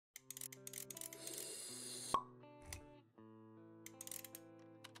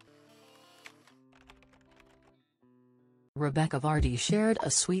Rebekah Vardy shared a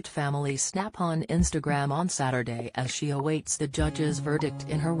sweet family snap on Instagram on Saturday as she awaits the judge's verdict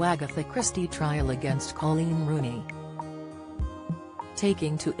in her Wagatha Christie trial against Coleen Rooney.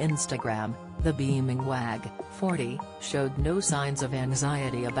 Taking to Instagram, the beaming Wag, 40, showed no signs of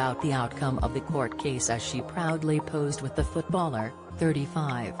anxiety about the outcome of the court case as she proudly posed with the footballer,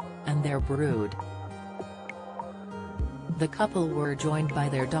 35, and their brood. The couple were joined by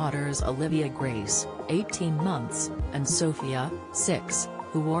their daughters Olivia Grace, 18 months, and Sophia, 6,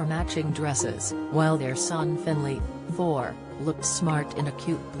 who wore matching dresses, while their son Finley, 4, looked smart in a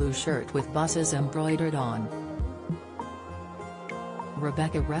cute blue shirt with buses embroidered on.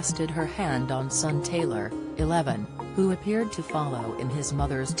 Rebekah rested her hand on son Taylor, 11, who appeared to follow in his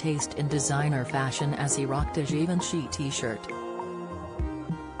mother's taste in designer fashion as he rocked a Givenchy t-shirt.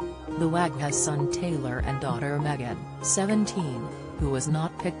 The Wag has son Taylor and daughter Megan, 17, who was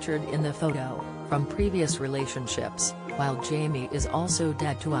not pictured in the photo, from previous relationships, while Jamie is also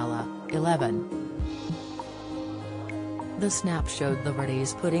dead to Ella, 11. The snap showed the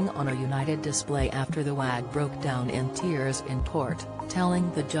Vardys putting on a united display after the Wag broke down in tears in court, telling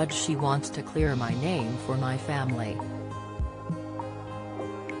the judge she wants to clear my name for my family.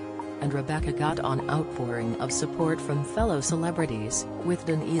 And Rebekah got an outpouring of support from fellow celebrities, with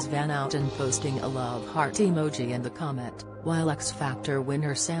Denise Van Outen posting a love heart emoji in the comment, while X Factor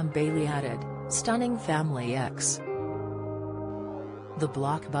winner Sam Bailey added, "Stunning family X." The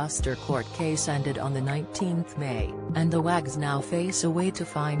blockbuster court case ended on the 19th May, and the Wags now face a way to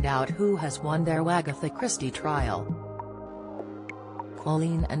find out who has won their Wagatha Christie trial.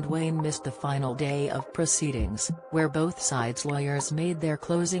 Coleen and Wayne missed the final day of proceedings, where both sides' lawyers made their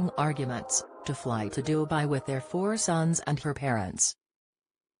closing arguments, to fly to Dubai with their 4 sons and her parents.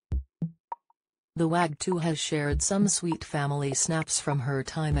 The Wag too has shared some sweet family snaps from her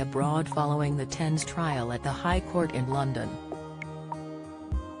time abroad following the Tens trial at the High Court in London.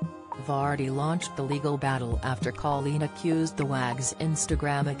 Vardy launched the legal battle after Coleen accused the Wag's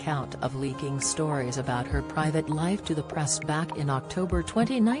Instagram account of leaking stories about her private life to the press back in October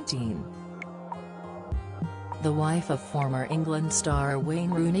 2019. The wife of former England star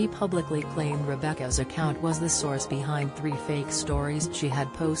Wayne Rooney publicly claimed Rebekah's account was the source behind 3 fake stories she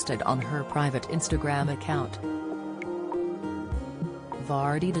had posted on her private Instagram account.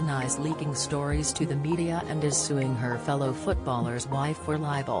 Vardy denies leaking stories to the media and is suing her fellow footballer's wife for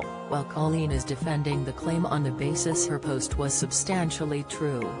libel, while Coleen is defending the claim on the basis her post was substantially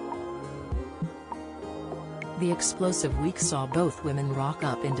true. The explosive week saw both women rock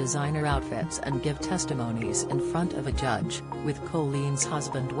up in designer outfits and give testimonies in front of a judge, with Coleen's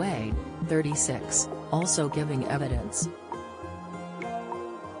husband Wayne, 36, also giving evidence.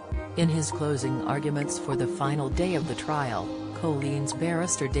 In his closing arguments for the final day of the trial, Coleen's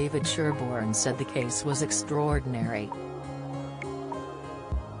barrister David Sherborne said the case was extraordinary,